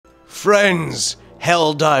friends,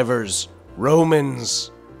 Helldivers, Romans,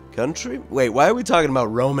 country? Wait, why are we talking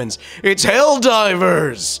about Romans? It's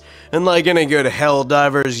Helldivers! And like any good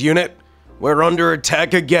Helldivers unit, we're under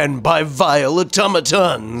attack again by vile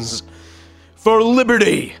automatons. For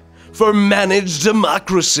liberty, for managed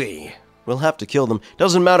democracy. We'll have to kill them.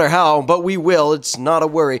 Doesn't matter how, but we will. It's not a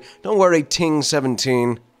worry. Don't worry, Ting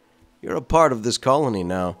 17. You're a part of this colony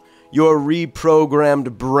now. Your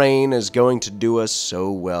reprogrammed brain is going to do us so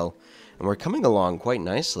well. And we're coming along quite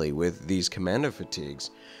nicely with these commander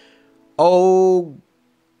fatigues. Oh,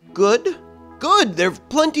 good? Good! They're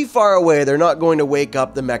plenty far away. They're not going to wake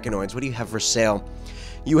up the mechanoids. What do you have for sale?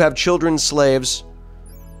 You have children slaves.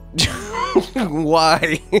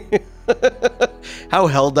 Why? How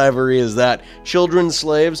Helldivery is that? Children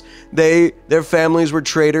slaves. Their families were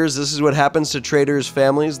traitors. This is what happens to traitors'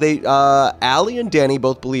 families. Allie and Danny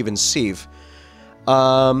both believe in SEAF.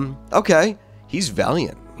 Okay. He's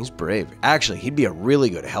valiant. He's brave. Actually, he'd be a really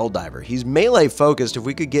good Helldiver. He's melee focused. If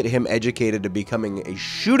we could get him educated to becoming a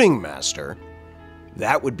shooting master,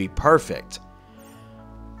 that would be perfect.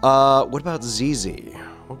 What about ZZ?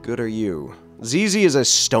 What good are you? ZZ is a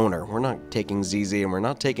stoner. We're not taking ZZ, and we're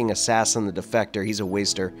not taking Assassin the Defector. He's a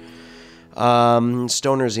waster. Stoner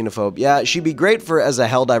xenophobe. Yeah, she'd be great as a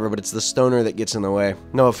Helldiver, but it's the stoner that gets in the way.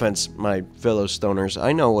 No offense, my fellow stoners.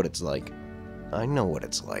 I know what it's like. I know what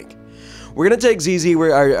it's like. We're gonna take ZZ,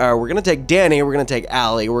 we're gonna take Danny, we're gonna take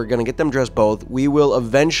Allie, we're gonna get them dressed both. We will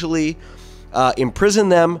eventually imprison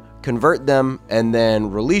them, convert them, and then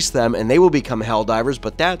release them, and they will become Helldivers,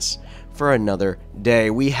 but that's for another day.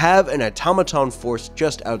 We have an automaton force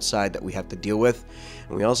just outside that we have to deal with,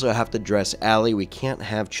 and we also have to dress Allie. We can't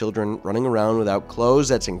have children running around without clothes.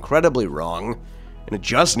 That's incredibly wrong, and it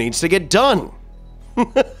just needs to get done.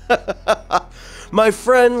 My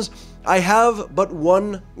friends, I have but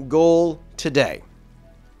one goal today.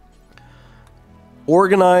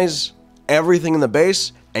 Organize everything in the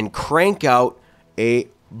base and crank out a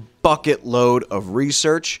bucket load of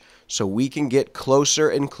research so we can get closer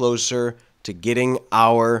and closer to getting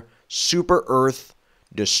our Super Earth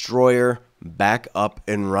Destroyer back up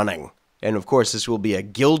and running. And of course, this will be a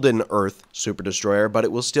Gildan Earth Super Destroyer, but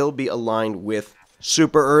it will still be aligned with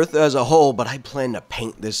Super Earth as a whole, but I plan to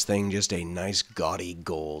paint this thing just a nice gaudy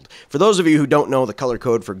gold. For those of you who don't know the color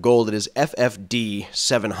code for gold, it is FFD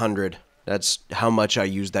 700. That's how much I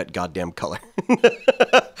use that goddamn color.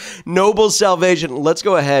 Noble Salvation. Let's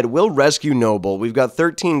go ahead. We'll rescue Noble. We've got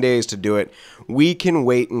 13 days to do it. We can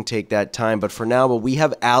wait and take that time, but for now, we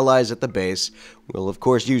have allies at the base. We'll, of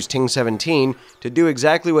course, use Ting 17 to do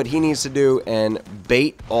exactly what he needs to do and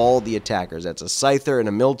bait all the attackers. That's a Scyther and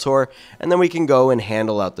a Miltor, and then we can go and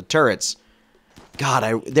handle out the turrets.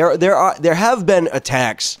 God, there have been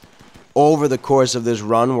attacks over the course of this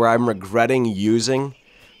run where I'm regretting using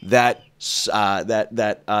that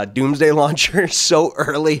Doomsday Launcher so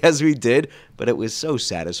early as we did, but it was so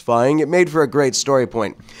satisfying. It made for a great story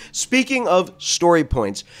point. Speaking of story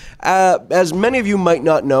points, as many of you might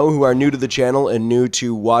not know who are new to the channel and new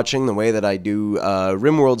to watching the way that I do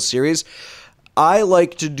Rimworld series, I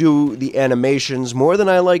like to do the animations more than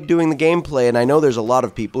I like doing the gameplay, and I know there's a lot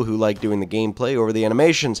of people who like doing the gameplay over the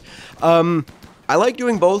animations. I like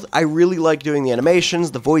doing both. I really like doing the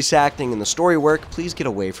animations, the voice acting, and the story work. Please get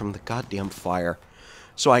away from the goddamn fire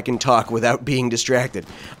so I can talk without being distracted.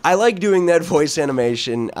 I like doing that voice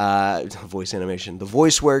animation, the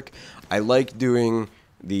voice work. I like doing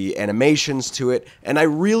the animations to it, and I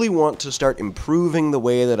really want to start improving the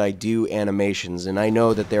way that I do animations, and I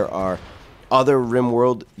know that there are other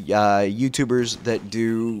Rimworld YouTubers that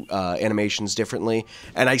do animations differently,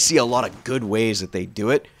 and I see a lot of good ways that they do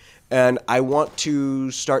it. And I want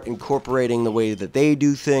to start incorporating the way that they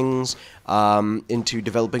do things into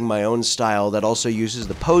developing my own style that also uses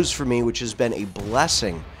the pose for me, which has been a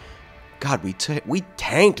blessing. God, we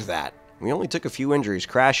tanked that. We only took a few injuries.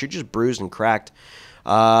 Crash, you're just bruised and cracked.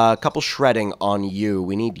 A couple shredding on you.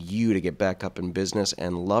 We need you to get back up in business,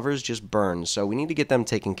 and Lovers just burned, so we need to get them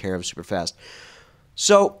taken care of super fast.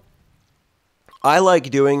 So I like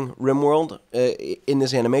doing Rimworld in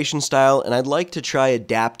this animation style, and I'd like to try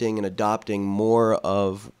adapting and adopting more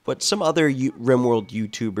of what some other Rimworld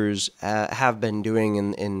YouTubers have been doing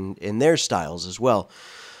in their styles as well.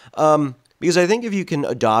 Because I think if you can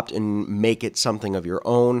adopt and make it something of your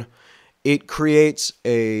own, it creates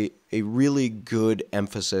a really good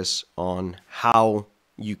emphasis on how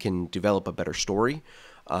you can develop a better story.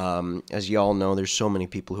 As you all know, there's so many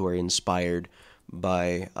people who are inspired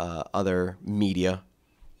by other media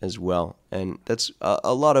as well, and that's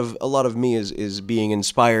a lot of me is being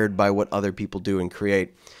inspired by what other people do and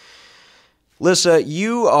create. Lissa,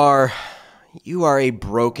 you are You are a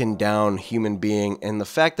broken down human being, and the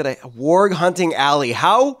fact that warg hunting alley,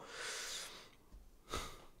 how?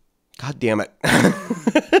 God damn it.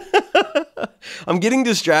 I'm getting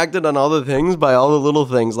distracted on all the things by all the little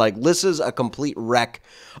things, like Lissa's a complete wreck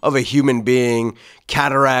of a human being,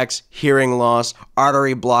 cataracts, hearing loss,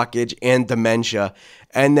 artery blockage, and dementia.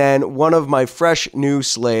 And then one of my fresh new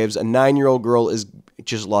slaves, a 9-year-old girl, is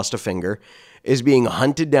just lost a finger, is being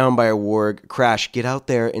hunted down by a warg. Crash, get out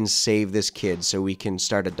there and save this kid so we can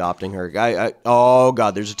start adopting her. Oh,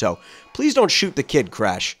 God, there's a toe. Please don't shoot the kid,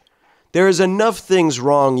 Crash. There is enough things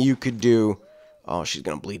wrong you could do. Oh, she's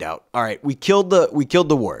going to bleed out. All right, we killed the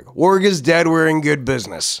warg. Warg is dead. We're in good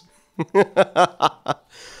business.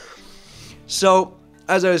 So,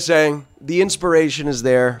 as I was saying, the inspiration is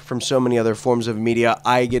there from so many other forms of media.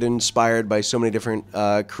 I get inspired by so many different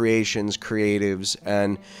creations, creatives,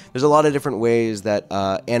 and there's a lot of different ways that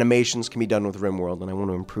animations can be done with Rimworld, and I want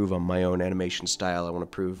to improve on my own animation style. I want to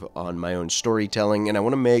improve on my own storytelling, and I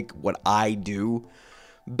want to make what I do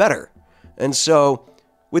better. And so,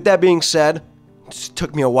 with that being said, it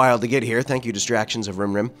took me a while to get here. Thank you, Distractions of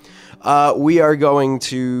Rim Rim. We are going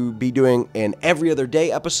to be doing an every other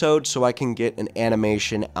day episode so I can get an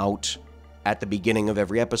animation out at the beginning of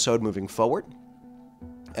every episode moving forward,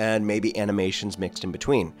 and maybe animations mixed in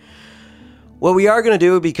between. What we are going to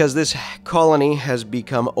do, because this colony has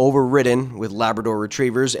become overridden with Labrador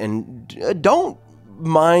Retrievers, and don't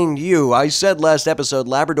mind you, I said last episode,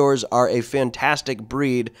 Labradors are a fantastic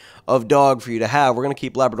breed of dog for you to have. We're going to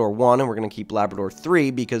keep Labrador 1 and we're going to keep Labrador 3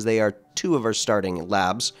 because they are 2 of our starting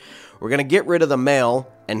labs. We're going to get rid of the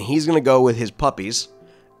male, and he's going to go with his puppies,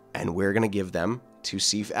 and we're going to give them to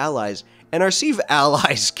SEAF allies. And our SEAF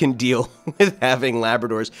allies can deal with having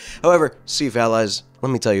Labradors. However, SEAF allies,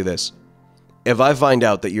 let me tell you this. If I find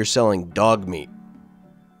out that you're selling dog meat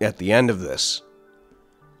at the end of this,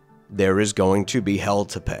 there is going to be hell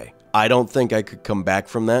to pay. I don't think I could come back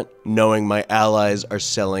from that, knowing my allies are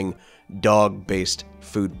selling dog-based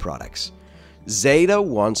food products. Zeta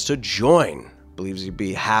wants to join. Believes he'd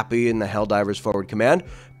be happy in the Helldivers Forward Command.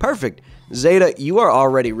 Perfect. Zeta, you are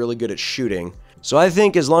already really good at shooting. So I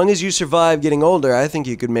think as long as you survive getting older, I think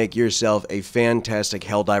you could make yourself a fantastic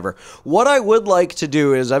Helldiver. What I would like to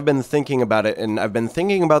do is, I've been thinking about it, and I've been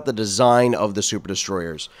thinking about the design of the Super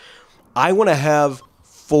Destroyers. I want to have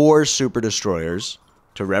 4 Super Destroyers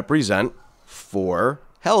to represent 4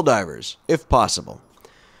 Helldivers, if possible.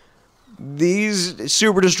 These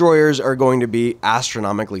Super Destroyers are going to be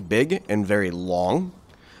astronomically big and very long.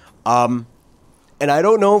 And I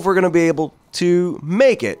don't know if we're going to be able to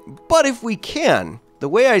make it, but if we can, the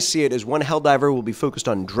way I see it is one Helldiver will be focused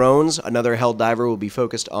on drones, another Helldiver will be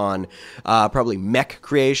focused on probably mech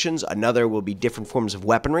creations, another will be different forms of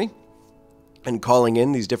weaponry, and calling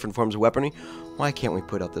in these different forms of weaponry. Why can't we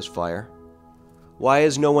put out this fire? Why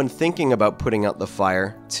is no one thinking about putting out the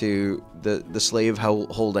fire to the slave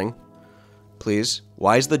holding? Please.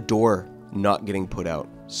 Why is the door not getting put out?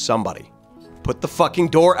 Somebody. Put the fucking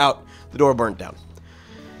door out. The door burnt down.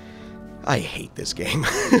 I hate this game.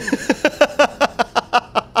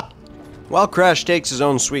 While Crash takes his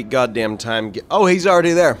own sweet goddamn time... Oh, he's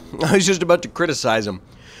already there. I was just about to criticize him.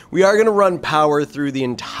 We are going to run power through the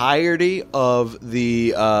entirety of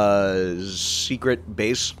the secret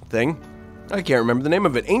base thing. I can't remember the name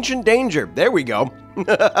of it. Ancient Danger. There we go.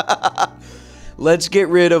 Let's get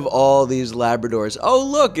rid of all these Labradors. Oh,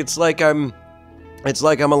 look, it's like I'm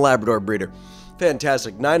a Labrador breeder.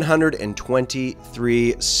 Fantastic.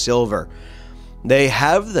 923 silver. They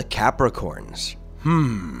have the Capricorns.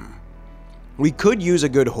 We could use a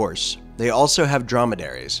good horse. They also have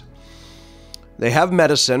dromedaries. They have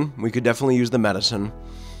medicine. We could definitely use the medicine.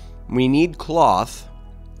 We need cloth,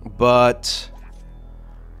 but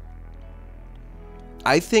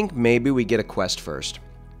I think maybe we get a quest first.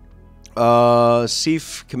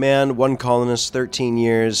 SEAF command, 1 colonist, 13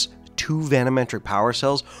 years, 2 vanometric power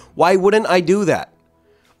cells. Why wouldn't I do that?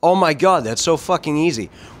 Oh my god, that's so fucking easy.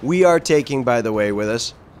 We are taking, by the way, with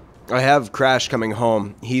us, I have Crash coming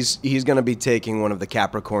home. He's gonna be taking one of the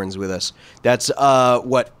Capricorns with us. That's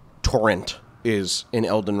what Torrent is in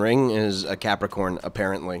Elden Ring, is a Capricorn,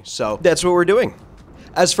 apparently. So that's what we're doing.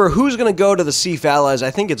 As for who's going to go to the SEAF allies,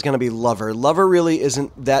 I think it's going to be Lover. Lover really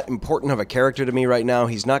isn't that important of a character to me right now.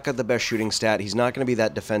 He's not got the best shooting stat. He's not going to be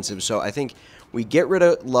that defensive. So I think we get rid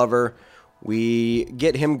of Lover, we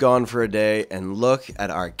get him gone for a day, and look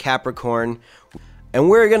at our Capricorn. And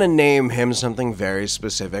we're going to name him something very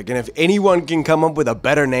specific. And if anyone can come up with a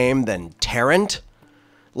better name than Tarrant,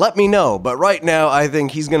 let me know. But right now, I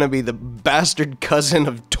think he's going to be the bastard cousin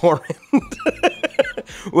of Torrent.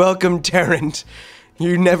 Welcome, Tarrant.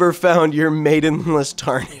 You never found your maidenless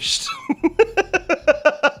tarnished.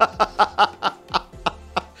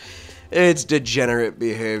 It's degenerate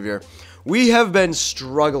behavior. We have been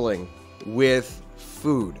struggling with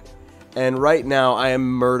food. And right now, I am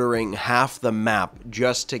murdering half the map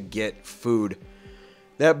just to get food.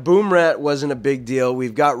 That boom rat wasn't a big deal.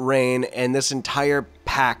 We've got rain, and this entire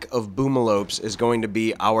pack of boomalopes is going to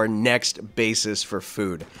be our next basis for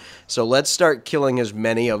food. So let's start killing as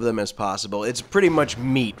many of them as possible. It's pretty much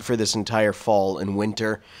meat for this entire fall and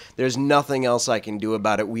winter. There's nothing else I can do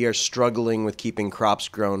about it. We are struggling with keeping crops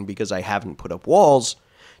grown because I haven't put up walls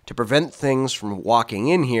to prevent things from walking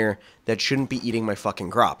in here that shouldn't be eating my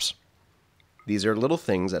fucking crops. These are little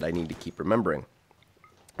things that I need to keep remembering.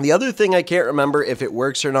 The other thing I can't remember if it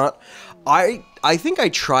works or not, I think I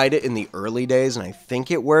tried it in the early days and I think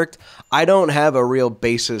it worked. I don't have a real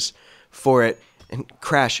basis for it. And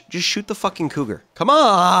Crash, just shoot the fucking cougar. Come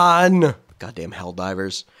on! Goddamn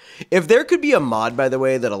Helldivers. If there could be a mod, by the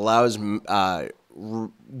way, that allows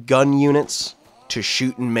gun units to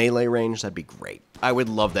shoot in melee range, that'd be great. I would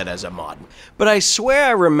love that as a mod. But I swear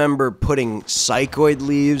I remember putting psychoid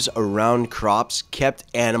leaves around crops kept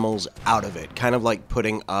animals out of it. Kind of like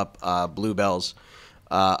putting up bluebells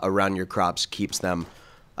around your crops keeps them,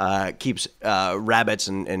 keeps rabbits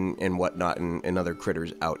and whatnot and other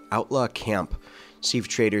critters out. Outlaw Camp. SEAF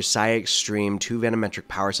Traders, Psi Extreme, 2 Vanometric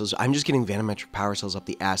Power Cells. I'm just getting Vanometric Power Cells up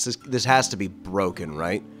the ass. This has to be broken,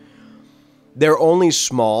 right? They're only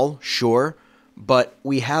small, sure, but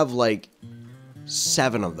we have like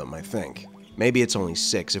 7 of them, I think. Maybe it's only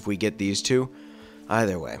 6 if we get these 2.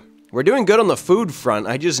 Either way. We're doing good on the food front.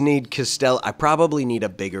 I just need I probably need a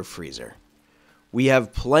bigger freezer. We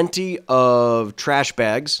have plenty of trash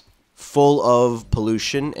bags full of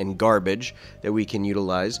pollution and garbage that we can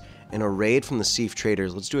utilize. And a raid from the SEAF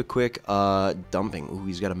Traders. Let's do a quick dumping. Ooh,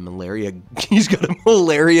 he's got a malaria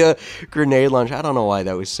grenade launch. I don't know why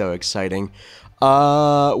that was so exciting.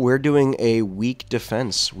 We're doing a weak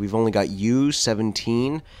defense. We've only got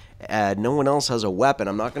U-17. No one else has a weapon.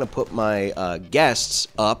 I'm not going to put my guests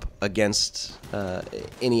up against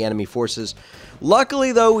any enemy forces.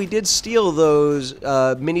 Luckily, though, we did steal those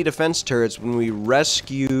mini defense turrets when we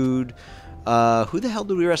rescued... who the hell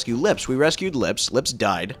did we rescue? Lips. We rescued Lips. Lips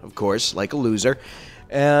died, of course, like a loser.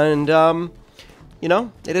 And, you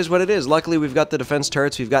know, it is what it is. Luckily, we've got the defense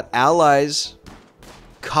turrets. We've got allies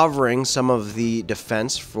covering some of the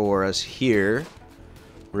defense for us here.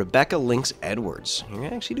 Rebecca Lynx Edwards.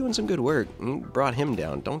 You're actually doing some good work. You brought him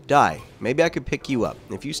down. Don't die. Maybe I could pick you up.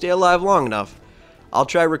 If you stay alive long enough, I'll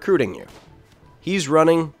try recruiting you. He's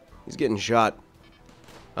running. He's getting shot.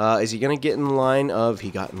 Is he going to get in line of... He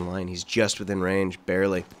got in line. He's just within range.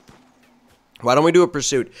 Barely. Why don't we do a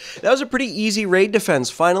pursuit? That was a pretty easy raid defense.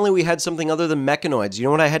 Finally, we had something other than mechanoids. You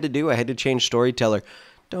know what I had to do? I had to change storyteller.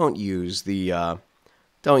 Don't use the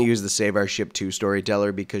Save Our Ship 2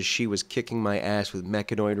 storyteller because she was kicking my ass with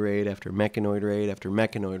mechanoid raid after mechanoid raid after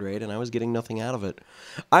mechanoid raid, and I was getting nothing out of it.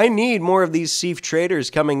 I need more of these SEAF traders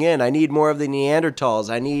coming in. I need more of the Neanderthals.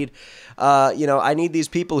 I need, I need these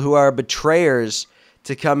people who are betrayers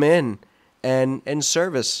to come in and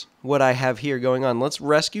service what I have here going on. Let's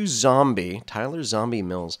rescue Zombie, Tyler Zombie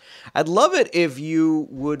Mills. I'd love it if you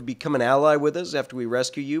would become an ally with us after we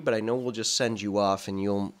rescue you, but I know we'll just send you off and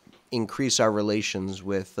you'll increase our relations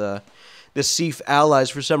with the SEAF allies.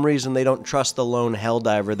 For some reason, they don't trust the lone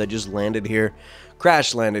Helldiver that just landed here.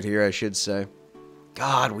 Crash landed here, I should say.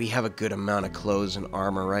 God, we have a good amount of clothes and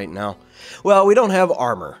armor right now. Well, we don't have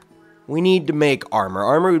armor. We need to make armor.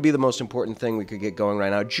 Armor would be the most important thing we could get going right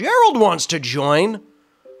now. Gerald wants to join.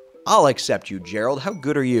 I'll accept you, Gerald. How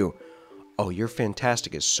good are you? Oh, you're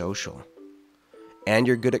fantastic as social. And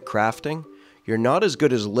you're good at crafting? You're not as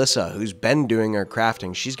good as Lissa, who's been doing her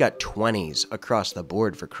crafting. She's got 20s across the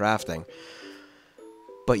board for crafting.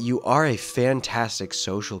 But you are a fantastic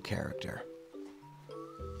social character.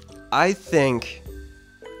 I'm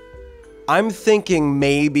thinking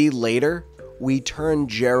maybe later we turn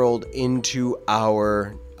Gerald into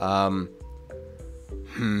our,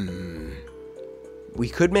 we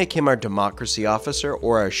could make him our democracy officer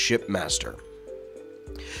or our shipmaster.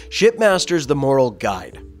 Shipmaster's the moral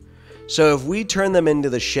guide. So if we turn them into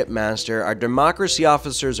the shipmaster, our democracy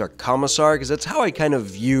officers are commissar, because that's how I kind of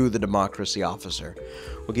view the democracy officer.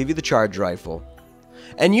 We'll give you the charge rifle.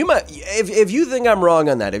 And you might, if you think I'm wrong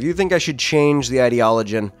on that, if you think I should change the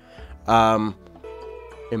ideology,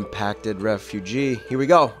 impacted refugee, here we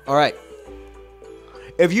go. All right.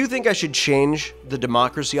 If you think I should change the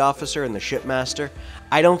democracy officer and the shipmaster,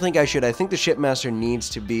 I don't think I should. I think the shipmaster needs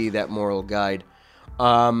to be that moral guide.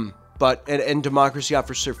 But democracy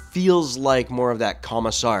officer feels like more of that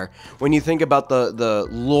commissar. When you think about the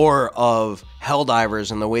lore of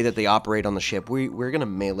Helldivers and the way that they operate on the ship, we're gonna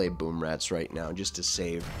melee boom rats right now just to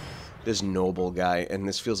save this noble guy, and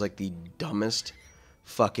this feels like the dumbest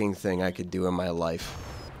fucking thing I could do in my life.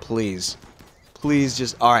 Please. Please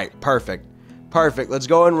just... Alright, perfect. Perfect. Let's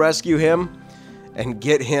go and rescue him and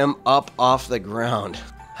get him up off the ground.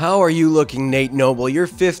 How are you looking, Nate Noble? You're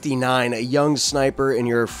 59, a young sniper, and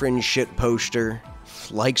you're a fringe shit poster.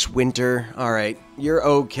 Likes winter. Alright, you're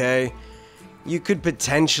okay. You could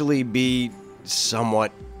potentially be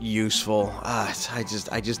somewhat useful. I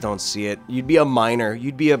just don't see it. You'd be a miner.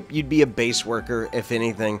 You'd be a base worker, if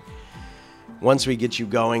anything, once we get you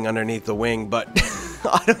going underneath the wing, but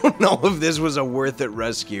I don't know if this was a worth it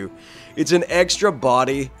rescue. It's an extra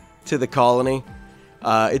body to the colony.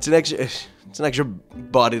 It's an extra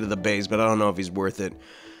body to the base, but I don't know if he's worth it.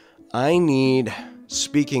 I need,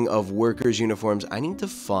 speaking of workers' uniforms, I need to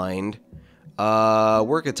find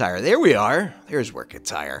work attire. There we are. There's work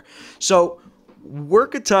attire. So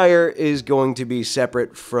work attire is going to be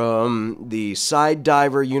separate from the side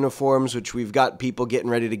diver uniforms, which we've got people getting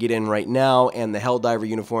ready to get in right now, and the Helldiver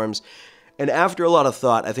uniforms. And after a lot of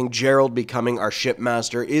thought, I think Gerald becoming our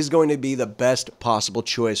shipmaster is going to be the best possible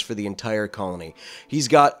choice for the entire colony. He's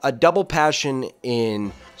got a double passion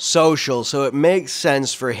in social, so it makes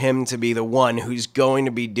sense for him to be the one who's going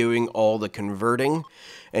to be doing all the converting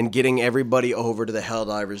and getting everybody over to the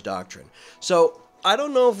Helldivers doctrine. So I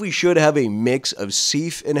don't know if we should have a mix of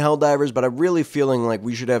SEAF and Helldivers, but I'm really feeling like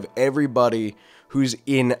we should have everybody who's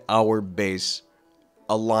in our base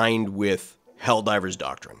aligned with Helldivers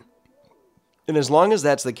doctrine. And as long as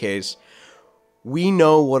that's the case, we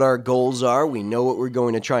know what our goals are. We know what we're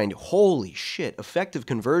going to try and do. Holy shit, effective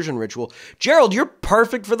conversion ritual. Gerald, you're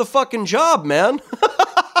perfect for the fucking job, man.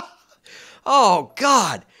 Oh,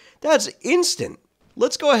 God. That's instant.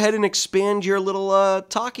 Let's go ahead and expand your little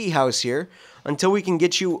talkie house here until we can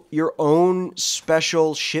get you your own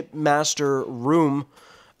special shipmaster room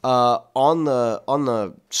on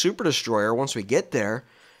the Super Destroyer once we get there.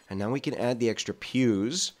 And now we can add the extra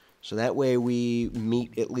pews. So that way we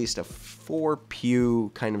meet at least a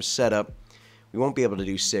 4-pew kind of setup. We won't be able to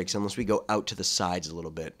do 6 unless we go out to the sides a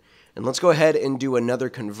little bit. And let's go ahead and do another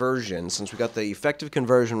conversion. Since we got the effective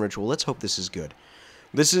conversion ritual, let's hope this is good.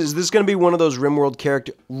 This is going to be one of those Rimworld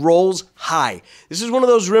character rolls high. This is one of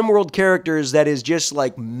those Rimworld characters that is just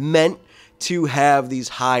like meant to have these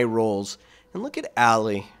high rolls. And look at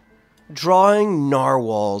Allie drawing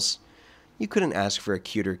narwhals. You couldn't ask for a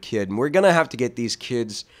cuter kid. And we're going to have to get these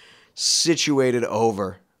kids situated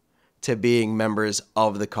over to being members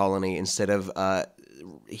of the colony instead of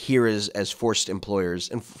here as forced employers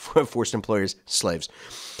and forced employers, slaves,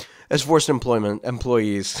 as forced employment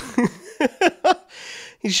employees.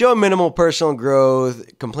 He's showing minimal personal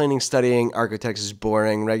growth, complaining studying architects is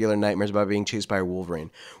boring, regular nightmares about being chased by a wolverine.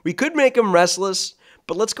 We could make him restless,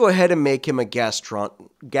 but let's go ahead and make him a gastronomist.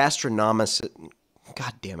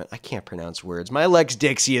 God damn it, I can't pronounce words. My Lex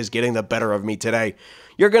Dixie is getting the better of me today.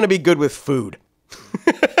 You're going to be good with food.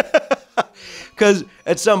 Because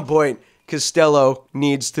at some point, Costello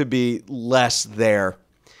needs to be less there.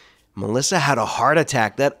 Melissa had a heart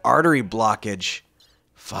attack. That artery blockage.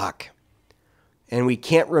 Fuck. And we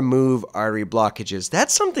can't remove artery blockages.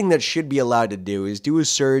 That's something that should be allowed to do, is do a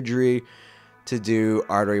surgery to do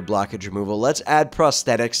artery blockage removal. Let's add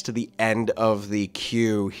prosthetics to the end of the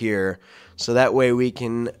queue here. So that way we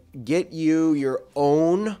can get you your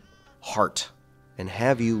own heart and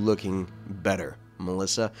have you looking better,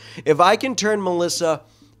 Melissa. If I can turn Melissa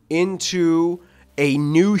into a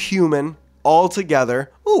new human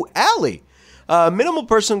altogether. Ooh, Allie. Minimal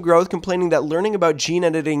personal growth, complaining that learning about gene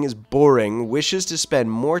editing is boring, wishes to spend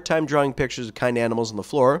more time drawing pictures of kind animals on the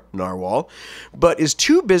floor, narwhal, but is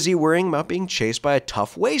too busy worrying about being chased by a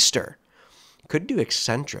tough waster. Could do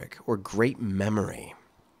eccentric or great memory.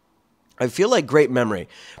 I feel like great memory.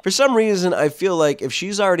 For some reason, I feel like if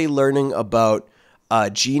she's already learning about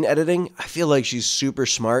gene editing, I feel like she's super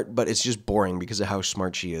smart, but it's just boring because of how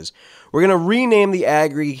smart she is. We're going to rename the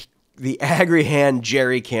Agri-Hand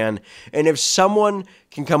Jerry Can, and if someone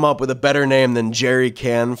can come up with a better name than Jerry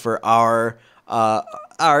Can for our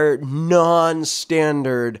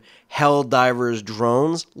non-standard Helldivers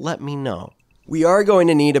drones, let me know. We are going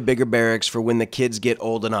to need a bigger barracks for when the kids get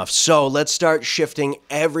old enough, so let's start shifting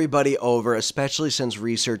everybody over, especially since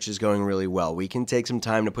research is going really well. We can take some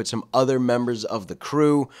time to put some other members of the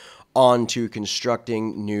crew onto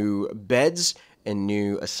constructing new beds and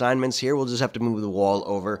new assignments here. We'll just have to move the wall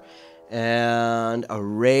over. And a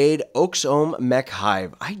raid Oaksome mech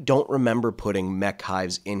hive. I don't remember putting mech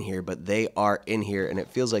hives in here, but they are in here, and it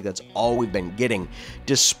feels like that's all we've been getting.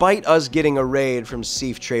 Despite us getting a raid from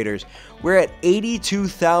SEAF traders, we're at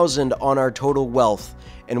 82,000 on our total wealth,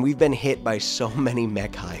 and we've been hit by so many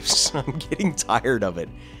mech hives. I'm getting tired of it.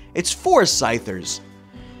 It's 4 Scythers.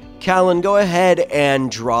 Callan, go ahead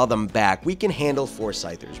and draw them back. We can handle 4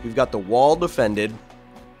 Scythers. We've got the wall defended.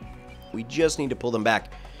 We just need to pull them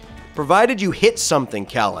back. Provided you hit something,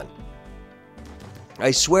 Callan.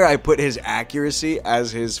 I swear I put his accuracy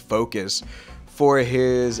as his focus for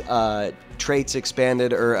his traits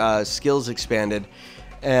expanded or skills expanded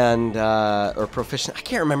and or proficient. I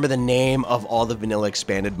can't remember the name of all the vanilla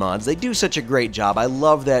expanded mods. They do such a great job. I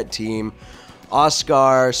love that team.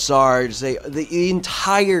 Oscar, Sarge, the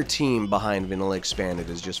entire team behind Vanilla Expanded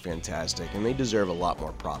is just fantastic, and they deserve a lot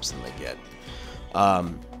more props than they get.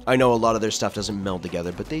 I know a lot of their stuff doesn't meld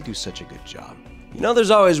together, but they do such a good job. You know,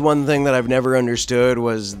 there's always one thing that I've never understood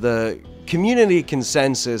was the community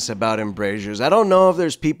consensus about embrasures. I don't know if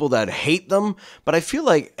there's people that hate them, but I feel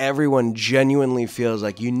like everyone genuinely feels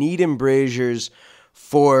like you need embrasures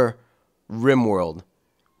for Rimworld,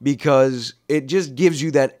 because it just gives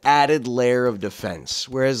you that added layer of defense.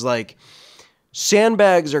 Whereas, like,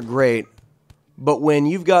 sandbags are great, but when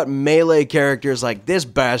you've got melee characters like this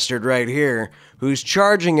bastard right here, who's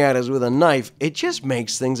charging at us with a knife, it just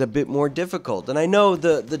makes things a bit more difficult. And I know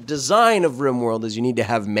the design of Rimworld is you need to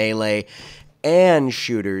have melee and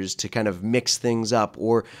shooters to kind of mix things up,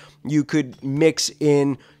 or you could mix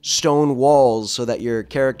in stone walls so that your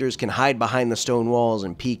characters can hide behind the stone walls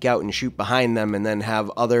and peek out and shoot behind them and then have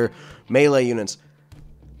other melee units.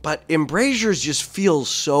 But embrasures just feel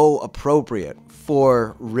so appropriate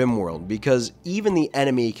for Rimworld because even the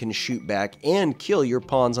enemy can shoot back and kill your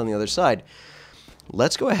pawns on the other side.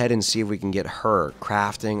 Let's go ahead and see if we can get her.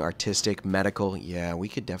 Crafting, artistic, medical. Yeah, we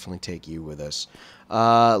could definitely take you with us.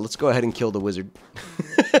 Let's go ahead and kill the wizard.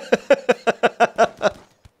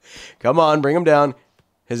 Come on, bring him down.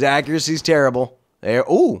 His accuracy's terrible. There.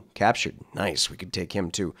 Ooh, captured. Nice. We could take him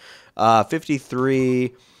too.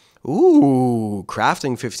 53. Ooh,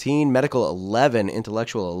 crafting 15, medical 11,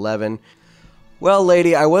 intellectual 11. Well,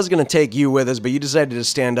 lady, I was going to take you with us, but you decided to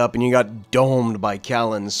stand up and you got domed by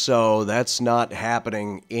Callan, so that's not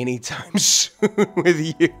happening anytime soon with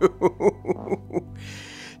you.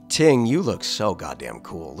 Ting, you look so goddamn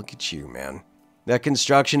cool. Look at you, man. That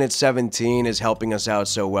construction at 17 is helping us out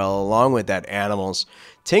so well, along with that animals.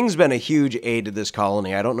 Ting's been a huge aid to this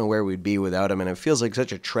colony. I don't know where we'd be without him, and it feels like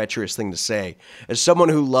such a treacherous thing to say. As someone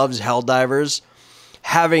who loves Helldivers,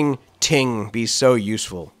 having Ting be so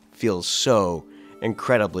useful feels so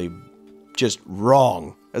incredibly just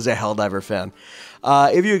wrong as a Helldiver fan.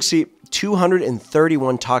 If you exceed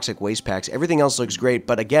 231 toxic waste packs, everything else looks great,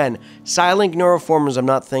 but again, Silent Neuroformers, I'm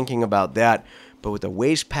not thinking about that. But with the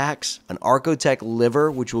waste packs, an Archotech liver,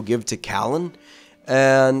 which we'll give to Callan,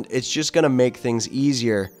 and it's just going to make things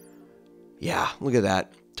easier. Yeah, look at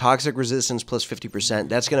that. Toxic resistance plus 50%.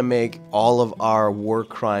 That's going to make all of our war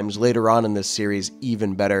crimes later on in this series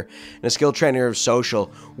even better. And a skill trainer of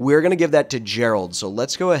social, we're going to give that to Gerald. So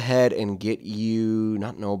let's go ahead and get you,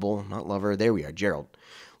 not noble, not lover, there we are, Gerald.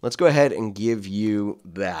 Let's go ahead and give you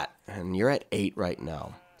that. And you're at 8 right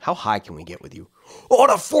now. How high can we get with you? Oh,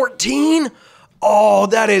 to 14? Oh,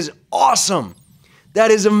 that is awesome. That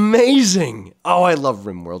is amazing. Oh, I love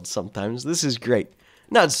Rimworld sometimes. This is great.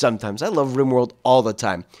 Not sometimes. I love Rimworld all the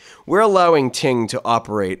time. We're allowing Ting to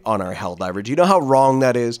operate on our Helldiver. Do you know how wrong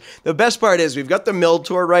that is? The best part is we've got the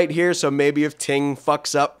Miltor right here, so maybe if Ting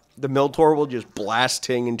fucks up, the Miltor will just blast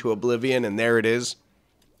Ting into oblivion, and there it is.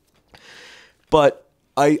 But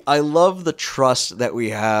I love the trust that we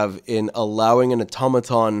have in allowing an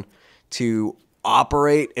automaton to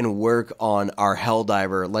operate and work on our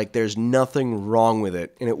Helldiver like there's nothing wrong with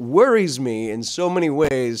it. And it worries me in so many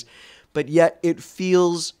ways, but yet it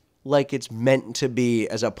feels like it's meant to be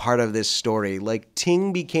as a part of this story. Like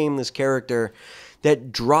Ting became this character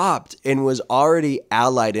that dropped and was already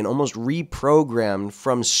allied and almost reprogrammed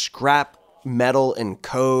from scrap metal and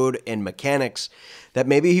code and mechanics, that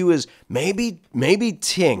maybe he was, maybe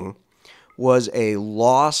Ting was a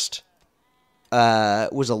lost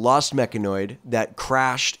mechanoid that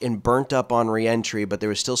crashed and burnt up on re-entry, but there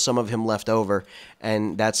was still some of him left over,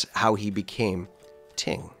 and that's how he became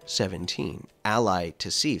Ting, 17, ally to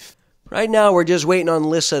SEAF. Right now, we're just waiting on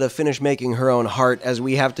Lissa to finish making her own heart, as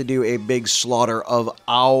we have to do a big slaughter of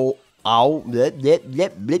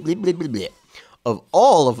of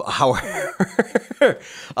all of our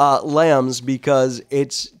lambs, because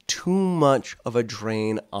it's too much of a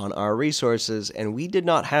drain on our resources, and we did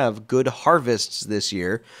not have good harvests this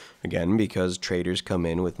year, again because traders come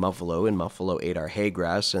in with Muffalo, and Muffalo ate our hay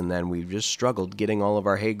grass, and then we've just struggled getting all of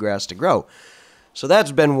our hay grass to grow. So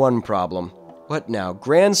that's been one problem. What now?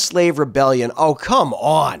 Grand Slave Rebellion. Oh, come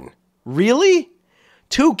on. Really?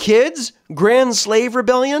 2 kids? Grand Slave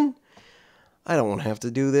Rebellion? I don't want to have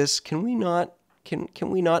to do this. Can we not Can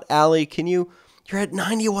we not, Allie? Can you? You're at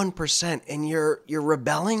 91% and you're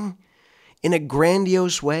rebelling in a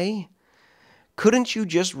grandiose way. Couldn't you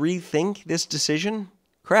just rethink this decision?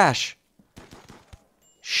 Crash.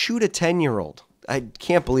 Shoot a 10-year-old. I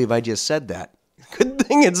can't believe I just said that. Good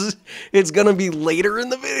thing it's gonna be later in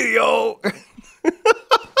the video.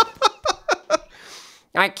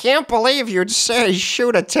 I can't believe you'd say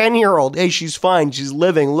shoot a 10-year-old. Hey, she's fine. She's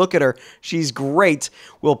living. Look at her. She's great.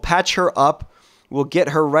 We'll patch her up. We'll get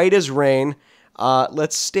her right as rain.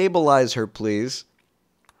 Let's stabilize her, please.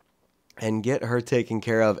 And get her taken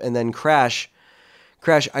care of. And then Crash,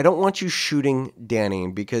 I don't want you shooting Danny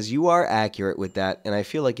because you are accurate with that. And I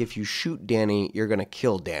feel like if you shoot Danny, you're going to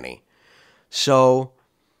kill Danny. So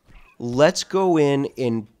let's go in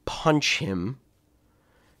and punch him.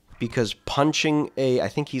 Because punching I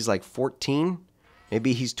think he's like 14.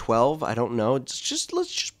 Maybe he's 12. I don't know. Let's just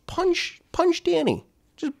punch Danny.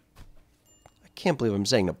 I can't believe I'm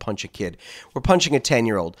saying to punch a kid. We're punching a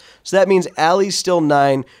 10-year-old. So that means Allie's still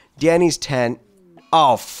 9. Danny's 10.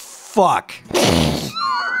 Oh, fuck.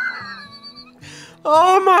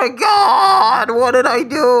 Oh my God. What did I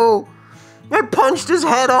do? I punched his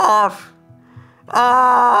head off.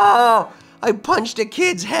 Oh, I punched a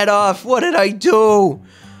kid's head off. What did I do?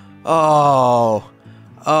 Oh,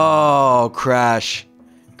 Crash,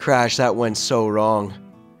 that went so wrong.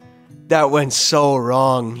 That went so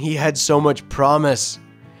wrong. He had so much promise.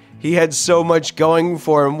 He had so much going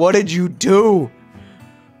for him. What did you do?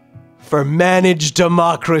 For managed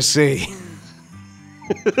democracy.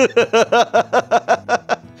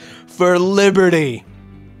 For liberty.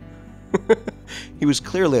 He was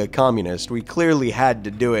clearly a communist. We clearly had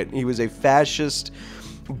to do it. He was a fascist,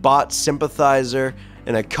 bot sympathizer,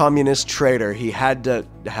 and a communist traitor. He had to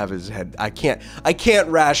have his head. I can't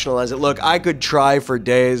rationalize it. Look, I could try for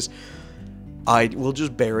days. We'll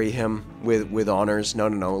just bury him with honors.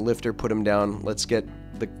 No. Lifter, put him down. Let's get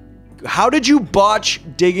the... How did you botch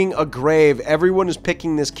digging a grave? Everyone is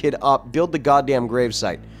picking this kid up. Build the goddamn grave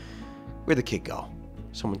site. Where'd the kid go?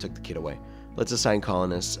 Someone took the kid away. Let's assign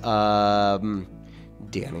colonists.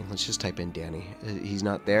 Danny. Let's just type in Danny. He's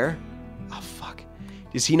not there? Oh, fuck.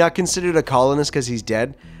 Is he not considered a colonist because he's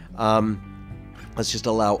dead? Let's just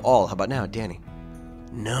allow all. How about now, Danny?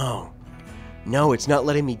 No, it's not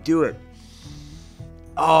letting me do it.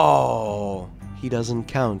 Oh, he doesn't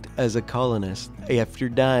count as a colonist after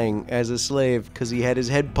dying as a slave because he had his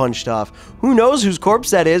head punched off. Who knows whose corpse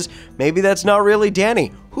that is? Maybe that's not really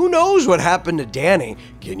Danny. Who knows what happened to Danny?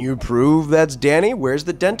 Can you prove that's Danny? Where's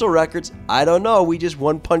the dental records? I don't know. We just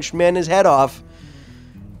one-punched man his head off.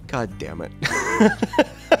 God damn it.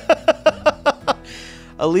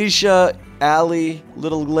 Alicia, Allie,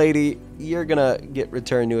 little lady, you're gonna get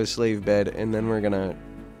returned to a slave bed, and then we're gonna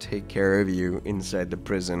take care of you inside the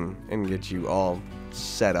prison and get you all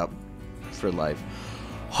set up for life.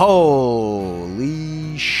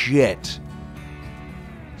 Holy shit.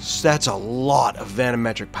 That's a lot of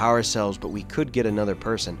vanometric power cells, but we could get another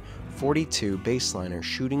person. 42, baseliner,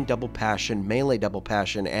 shooting double passion, melee double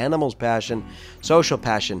passion, animals passion, social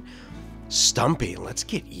passion. Stumpy, let's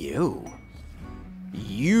get you.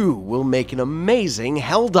 You will make an amazing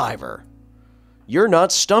Helldiver. You're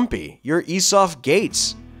not Stumpy. You're Esoph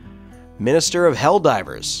Gates, Minister of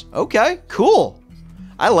Helldivers. Okay, cool.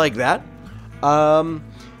 I like that.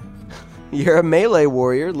 You're a melee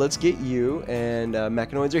warrior. Let's get you. And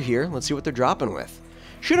mechanoids are here. Let's see what they're dropping with.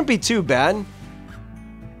 Shouldn't be too bad.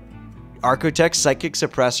 Architect, Psychic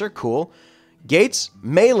Suppressor, cool. Gates,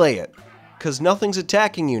 melee it, because nothing's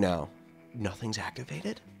attacking you now. Nothing's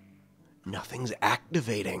activated? Nothing's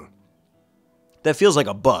activating. That feels like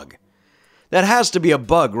a bug. That has to be a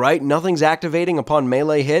bug, right? Nothing's activating upon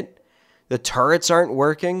melee hit. The turrets aren't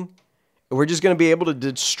working. We're just going to be able to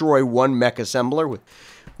destroy one mech assembler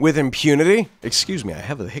with impunity. Excuse me, I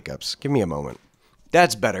have the hiccups. Give me a moment.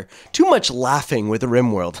 That's better. Too much laughing with the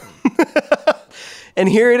Rimworld. And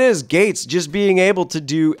here it is, Gates just being able to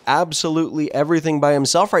do absolutely everything by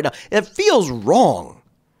himself right now. It feels wrong.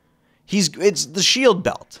 It's the shield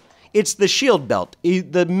belt. It's the shield belt.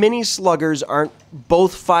 The mini sluggers aren't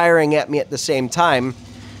both firing at me at the same time,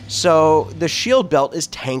 so the shield belt is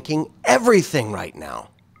tanking everything right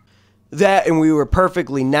now. That, and we were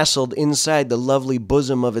perfectly nestled inside the lovely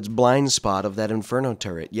bosom of its blind spot of that Inferno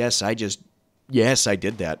turret. Yes, I did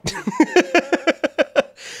that.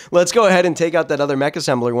 Let's go ahead and take out that other mech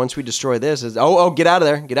assembler once we destroy this. Oh, get out of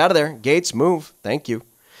there. Get out of there. Gates, move. Thank you.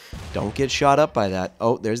 Don't get shot up by that.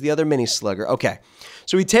 Oh, there's the other mini slugger. Okay.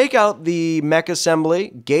 So we take out the mech assembly.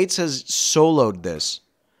 Gates has soloed this.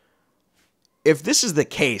 If this is the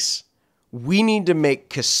case, we need to make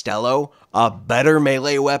Costello a better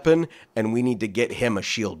melee weapon, and we need to get him a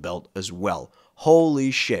shield belt as well.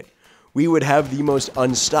 Holy shit. We would have the most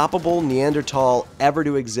unstoppable Neanderthal ever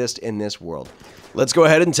to exist in this world. Let's go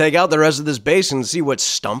ahead and take out the rest of this base and see what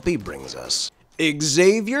Stumpy brings us.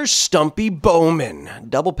 Xavier Stumpy Bowman.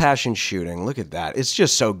 Double passion shooting. Look at that. It's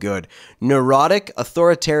just so good. Neurotic,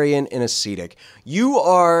 authoritarian, and ascetic. You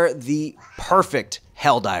are the perfect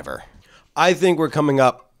Helldiver. I think we're coming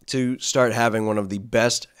up to start having one of the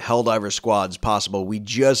best Helldiver squads possible. We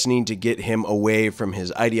just need to get him away from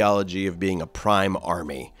his ideology of being a prime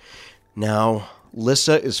army. Now,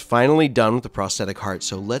 Lissa is finally done with the prosthetic heart,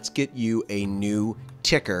 so let's get you a new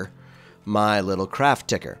ticker. My little craft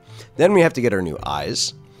ticker. Then we have to get her new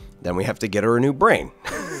eyes. Then we have to get her a new brain.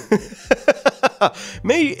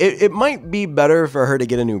 Maybe it might be better for her to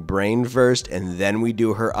get a new brain first and then we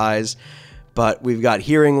do her eyes. But we've got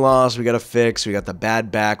hearing loss, we got to fix, we got the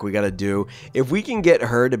bad back we got to do. If we can get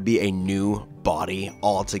her to be a new body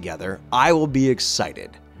altogether, I will be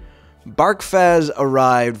excited. Barkfaz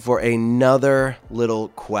arrived for another little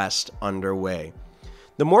quest underway.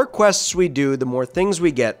 The more quests we do, the more things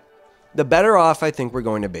we get, the better off I think we're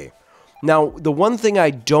going to be. Now, the one thing I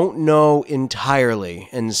don't know entirely,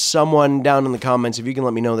 and someone down in the comments, if you can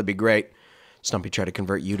let me know, that'd be great. Stumpy tried to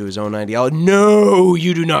convert you to his own ideology. No,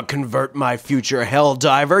 you do not convert my future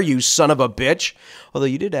Helldiver, you son of a bitch. Although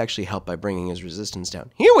you did actually help by bringing his resistance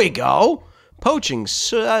down. Here we go. Poaching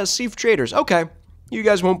SEAF traders. Okay, you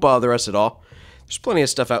guys won't bother us at all. There's plenty of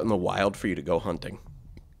stuff out in the wild for you to go hunting.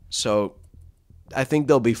 So, I think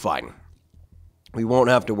they'll be fine. We won't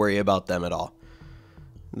have to worry about them at all.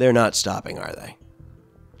 They're not stopping, are they?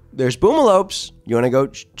 There's boomalopes. You want to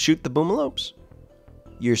go shoot the boomalopes?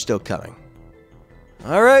 You're still coming.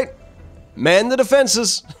 All right. Man the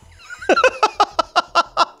defenses.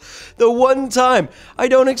 The one time I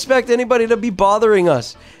don't expect anybody to be bothering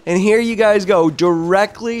us. And here you guys go,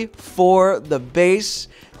 directly for the base,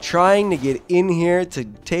 trying to get in here to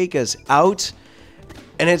take us out.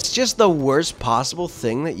 And it's just the worst possible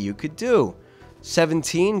thing that you could do.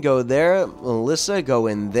 17, go there. Melissa, go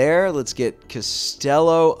in there. Let's get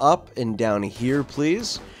Costello up and down here,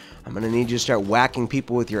 please. I'm going to need you to start whacking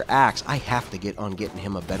people with your axe. I have to get on getting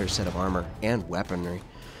him a better set of armor and weaponry.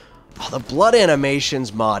 Oh, the blood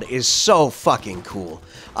animations mod is so fucking cool.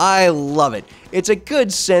 I love it. It's a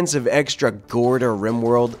good sense of extra gore to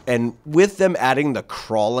Rimworld, and with them adding the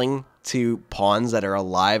crawling to pawns that are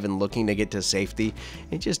alive and looking to get to safety,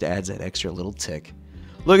 it just adds that extra little tick.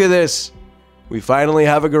 Look at this. We finally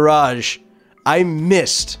have a garage. I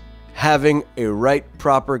missed having a right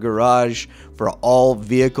proper garage for all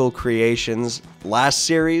vehicle creations last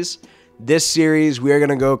series. This series, we are going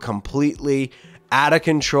to go completely out of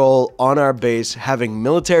control on our base, having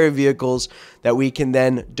military vehicles that we can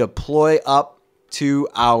then deploy up to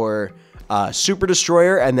our super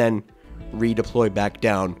destroyer and then redeploy back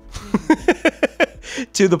down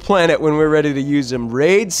to the planet when we're ready to use them.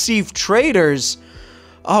 Raid SEAF traders.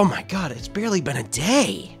 Oh my god, it's barely been a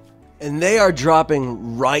day. And they are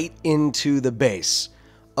dropping right into the base.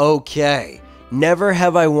 Okay. Never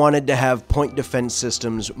have I wanted to have point defense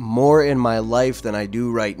systems more in my life than I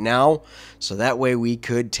do right now. So that way we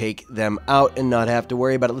could take them out and not have to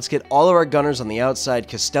worry about it. Let's get all of our gunners on the outside.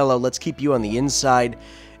 Costello, let's keep you on the inside.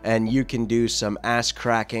 And you can do some ass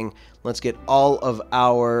cracking. Let's get all of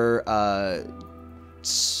our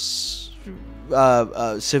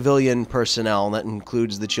civilian personnel, that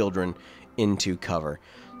includes the children, into cover.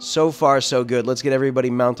 So far, so good. Let's get everybody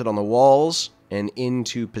mounted on the walls and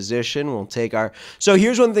into position. We'll take our... So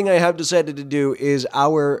here's one thing I have decided to do is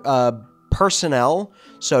our personnel.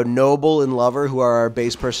 So Noble and Lover, who are our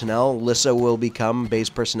base personnel. Lissa will become base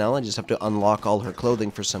personnel. I just have to unlock all her clothing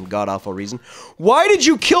for some god-awful reason. Why did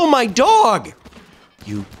you kill my dog?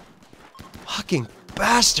 You fucking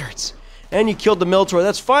bastards. And you killed the Miltor.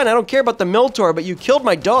 That's fine. I don't care about the Miltor, but you killed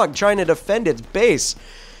my dog trying to defend its base.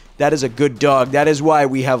 That is a good dog. That is why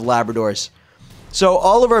we have Labradors. So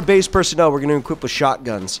all of our base personnel, we're going to equip with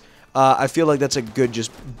shotguns. I feel like that's a good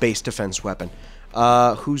just base defense weapon.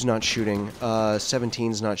 Who's not shooting?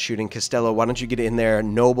 17's not shooting. Costello, why don't you get in there?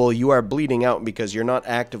 Noble, you are bleeding out because you're not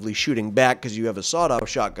actively shooting back because you have a sawed-off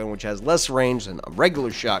shotgun, which has less range than a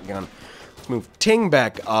regular shotgun. Let's move Ting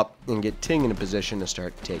back up and get Ting in a position to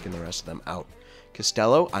start taking the rest of them out.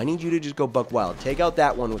 Costello, I need you to just go buck wild. Take out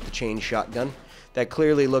that one with the chain shotgun. That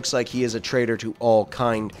clearly looks like he is a traitor to all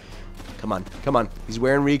kind. Come on, come on. He's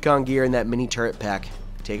wearing recon gear in that mini turret pack.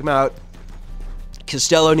 Take him out.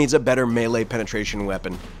 Costello needs a better melee penetration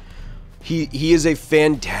weapon. He is a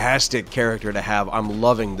fantastic character to have. I'm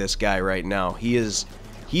loving this guy right now. He is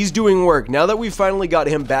He's doing work. Now that we finally got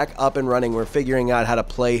him back up and running, we're figuring out how to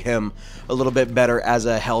play him a little bit better as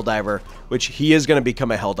a Helldiver, which he is going to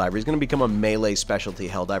become a Helldiver. He's going to become a melee specialty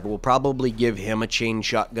Helldiver. We'll probably give him a chain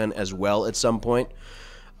shotgun as well at some point.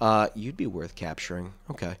 You'd be worth capturing.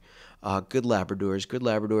 Okay. Good Labradors, good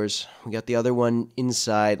Labradors. We got the other one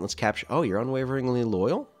inside. Let's capture... Oh, you're unwaveringly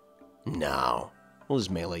loyal? No. We'll just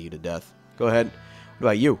melee you to death. Go ahead. What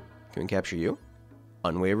about you? Can we capture you?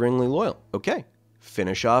 Unwaveringly loyal. Okay.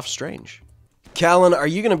 Finish off Strange. Callan, are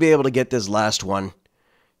you going to be able to get this last one?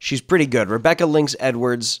 She's pretty good. Rebecca Lynx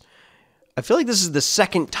Edwards. I feel like this is the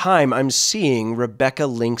second time I'm seeing Rebecca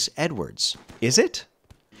Lynx Edwards. Is it?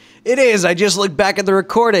 It is. I just looked back at the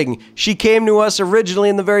recording. She came to us originally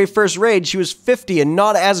in the very first raid. She was 50 and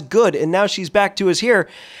not as good, and now she's back to us here,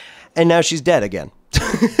 and now she's dead again.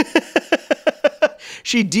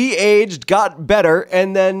 She de-aged, got better,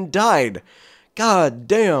 and then died. God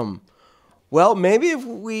damn. Well, maybe if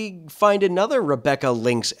we find another Rebecca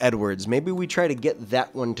Lynx Edwards, maybe we try to get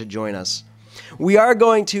that one to join us. We are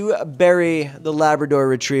going to bury the Labrador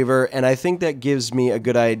Retriever, and I think that gives me a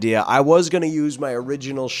good idea. I was going to use my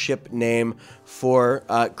original ship name for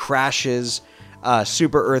Crash's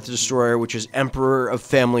Super Earth Destroyer, which is Emperor of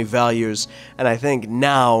Family Values, and I think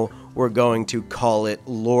now we're going to call it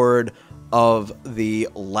Lord of the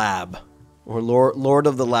Lab, or Lord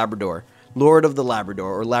of the Labrador. Lord of the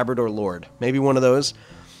Labrador, or Labrador Lord. Maybe one of those.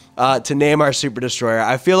 To name our Super Destroyer.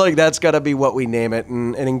 I feel like that's got to be what we name it.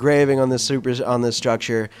 And an engraving on this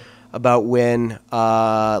structure about when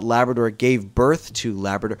Labrador gave birth to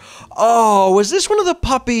Labrador. Oh, was this one of the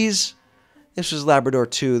puppies? This was Labrador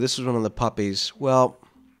 2. This was one of the puppies. Well,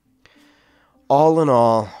 all in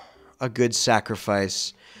all, a good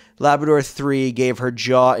sacrifice. Labrador 3 gave her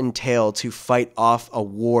jaw and tail to fight off a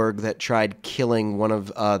warg that tried killing one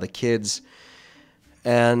of the kids.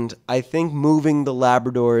 And I think moving the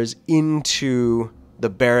Labradors into the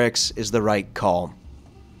barracks is the right call.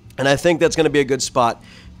 And I think that's going to be a good spot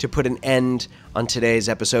to put an end on today's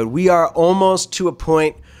episode. We are almost to a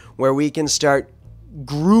point where we can start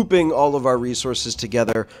grouping all of our resources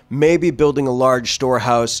together, maybe building a large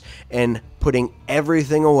storehouse and putting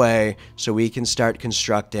everything away so we can start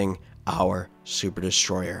constructing our Super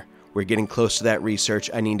Destroyer. We're getting close to that research.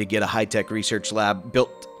 I need to get a high-tech research lab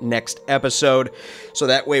built next episode, so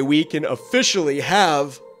that way we can officially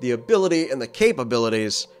have the ability and the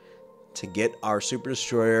capabilities to get our Super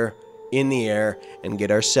Destroyer in the air and get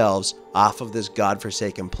ourselves off of this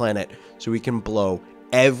godforsaken planet so we can blow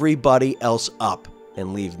everybody else up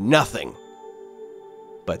and leave nothing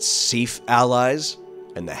but SEAF allies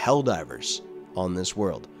and the Helldivers on this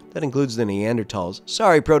world. That includes the Neanderthals.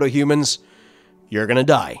 Sorry, proto-humans. You're gonna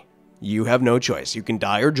die. You have no choice. You can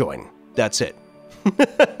die or join. That's it.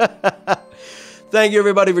 Thank you,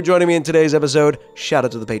 everybody, for joining me in today's episode. Shout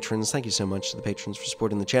out to the patrons. Thank you so much to the patrons for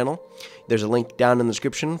supporting the channel. There's a link down in the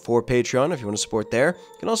description for Patreon if you want to support there.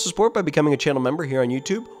 You can also support by becoming a channel member here on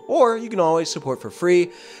YouTube, or you can always support for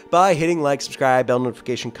free by hitting like, subscribe, bell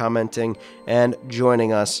notification, commenting, and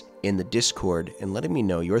joining us in the Discord and letting me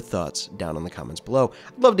know your thoughts down in the comments below.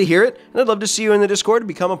 I'd love to hear it, and I'd love to see you in the Discord,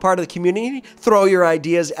 become a part of the community, throw your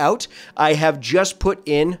ideas out. I have just put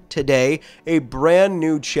in today a brand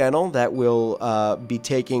new channel that will be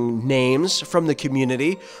taking names from the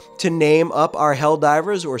community to name up our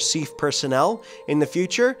Helldivers or SEAF personnel in the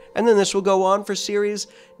future, and then this will go on for series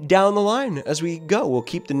down the line as we go. We'll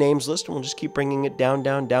keep the names list, and we'll just keep bringing it down,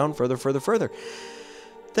 down, down, further, further, further.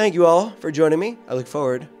 Thank you all for joining me. I look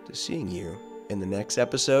forward to seeing you in the next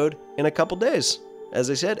episode in a couple days. As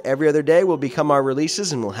I said, every other day will become our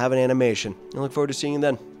releases and we'll have an animation. I look forward to seeing you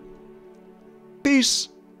then. Peace!